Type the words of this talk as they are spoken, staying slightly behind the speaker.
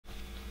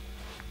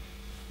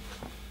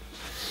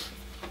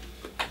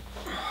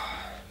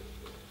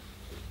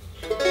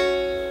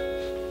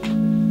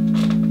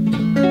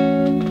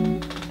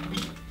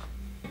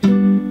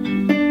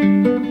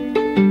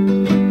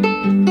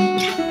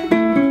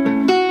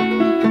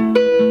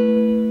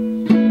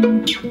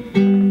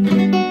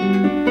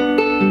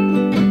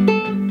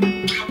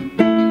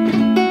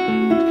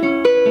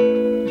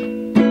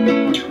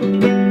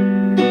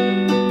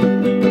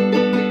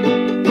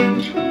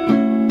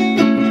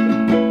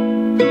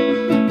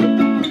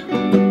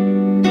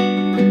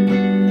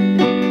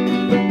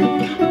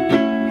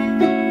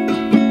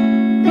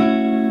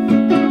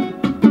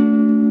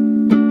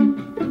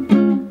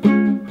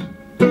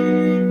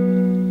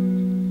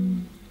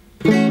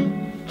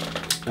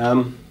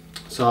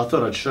So I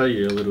thought I'd show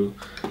you a little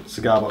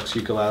Cigarbox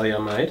ukulele I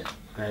made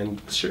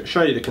and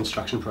show you the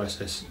construction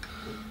process.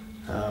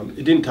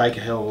 It didn't take a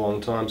hell of a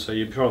long time, so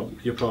you'll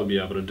probably be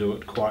able to do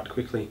it quite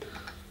quickly.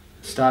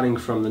 Starting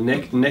from the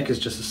neck is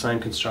just the same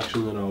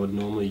construction that I would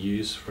normally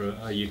use for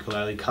a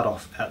ukulele, cut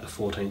off at the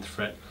 14th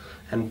fret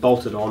and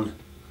bolted on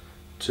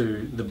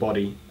to the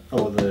body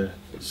or the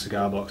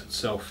cigar box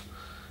itself.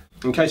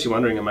 In case you're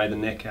wondering, I made the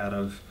neck out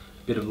of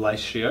a bit of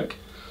lace she oak,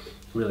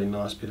 really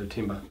nice bit of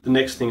timber. The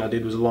next thing I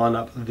did was line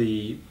up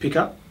the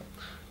pickup.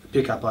 The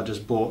pickup I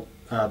just bought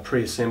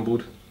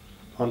pre-assembled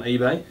on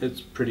eBay.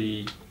 It's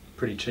pretty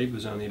cheap, it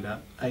was only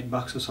about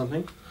 $8 or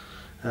something.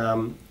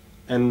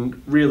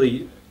 And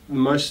really,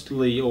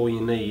 mostly all you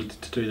need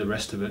to do the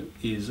rest of it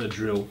is a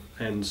drill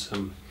and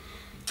some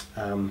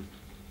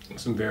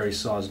various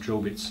sized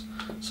drill bits.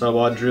 So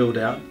I drilled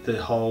out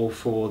the hole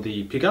for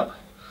the pickup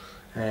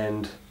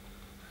and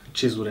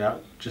chiseled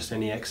out just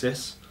any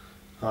excess.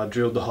 I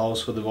drilled the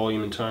holes for the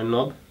volume and tone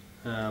knob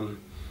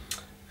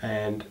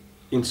and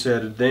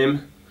inserted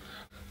them.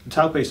 The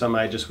tailpiece I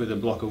made just with a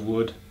block of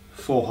wood,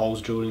 4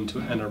 holes drilled into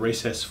it and a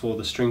recess for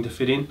the string to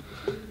fit in.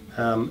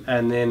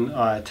 And then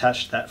I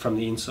attached that from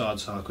the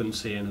inside so I couldn't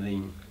see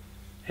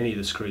any of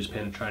the screws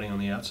penetrating on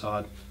the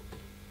outside.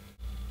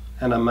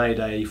 And I made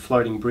a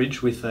floating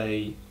bridge with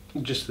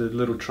just a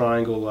little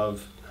triangle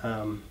of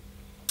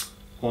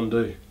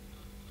Hondu.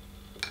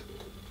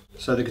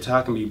 So the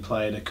guitar can be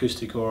played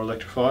acoustic or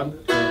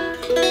electrified.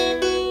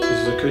 This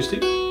is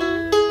acoustic.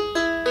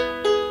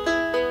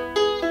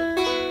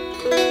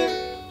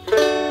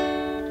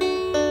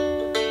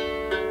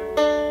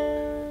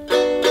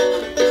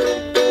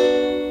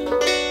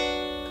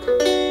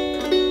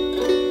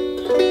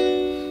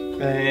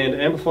 And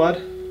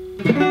amplified.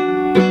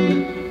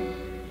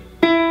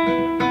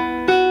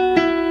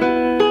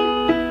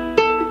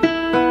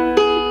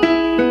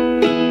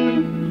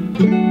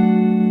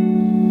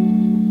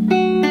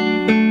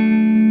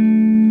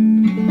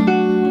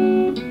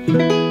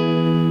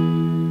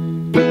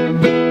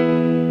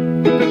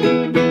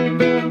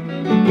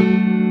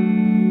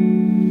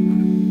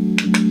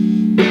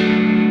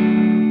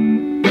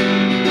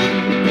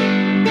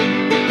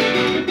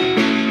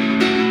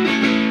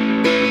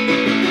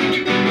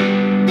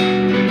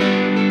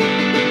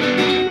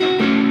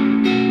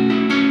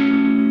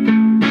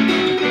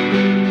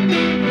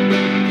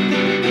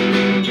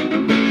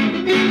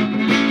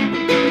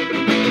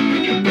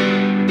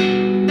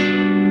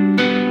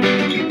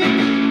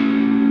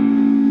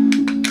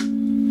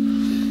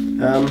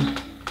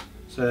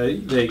 So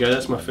there you go,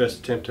 that's my first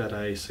attempt at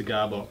a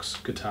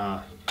Cigarbox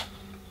guitar.